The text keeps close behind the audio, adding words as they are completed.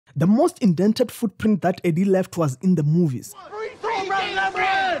The most indented footprint that Eddie left was in the movies.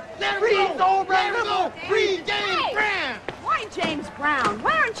 Why James Brown?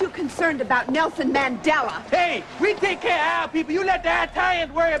 Why aren't you concerned about Nelson Mandela? Hey, we take care of our people. You let the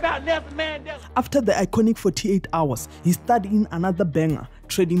Italians worry about Nelson Mandela. After the iconic 48 Hours, he starred in another banger,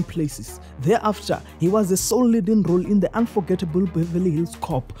 Trading Places. Thereafter, he was the sole leading role in the unforgettable Beverly Hills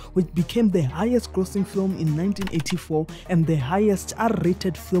Cop, which became the highest grossing film in 1984 and the highest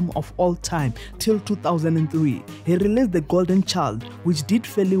R-rated film of all time till 2003. He released The Golden Child, which did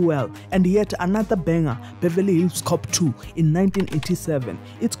fairly well, and yet another banger, Beverly Hills Cop 2 in 1987.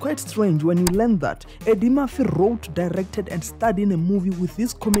 It's quite strange when you learn that Eddie Murphy wrote, directed and starred in a movie with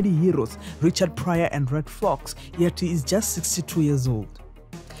his comedy heroes Richard Pryor and Red Fox, yet he is just 62 years old.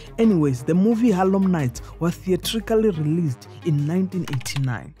 Anyways, the movie Harlem Nights was theatrically released in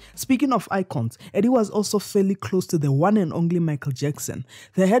 1989. Speaking of icons, Eddie was also fairly close to the one and only Michael Jackson.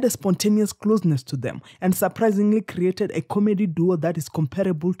 They had a spontaneous closeness to them and surprisingly created a comedy duo that is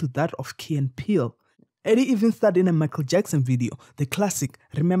comparable to that of Key and Peele. Eddie even starred in a Michael Jackson video, the classic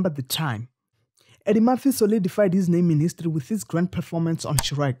Remember the Time. Eddie Murphy solidified his name in history with his grand performance on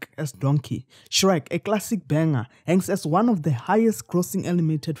Shrek as Donkey. Shrek, a classic banger, hangs as one of the highest grossing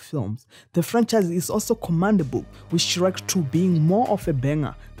animated films. The franchise is also commendable, with Shrek 2 being more of a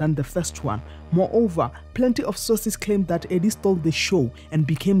banger than the first one. Moreover, plenty of sources claim that Eddie stole the show and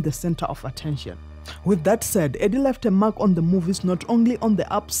became the center of attention. With that said, Eddie left a mark on the movies not only on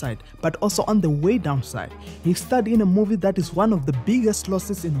the upside, but also on the way downside. He starred in a movie that is one of the biggest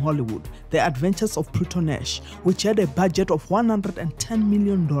losses in Hollywood, The Adventures of Pluto Nash, which had a budget of $110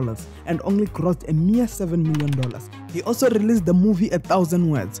 million and only grossed a mere $7 million. He also released the movie 1,000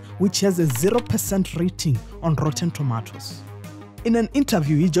 Words, which has a 0% rating on Rotten Tomatoes. In an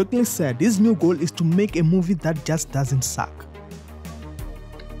interview, he jokingly said his new goal is to make a movie that just doesn't suck.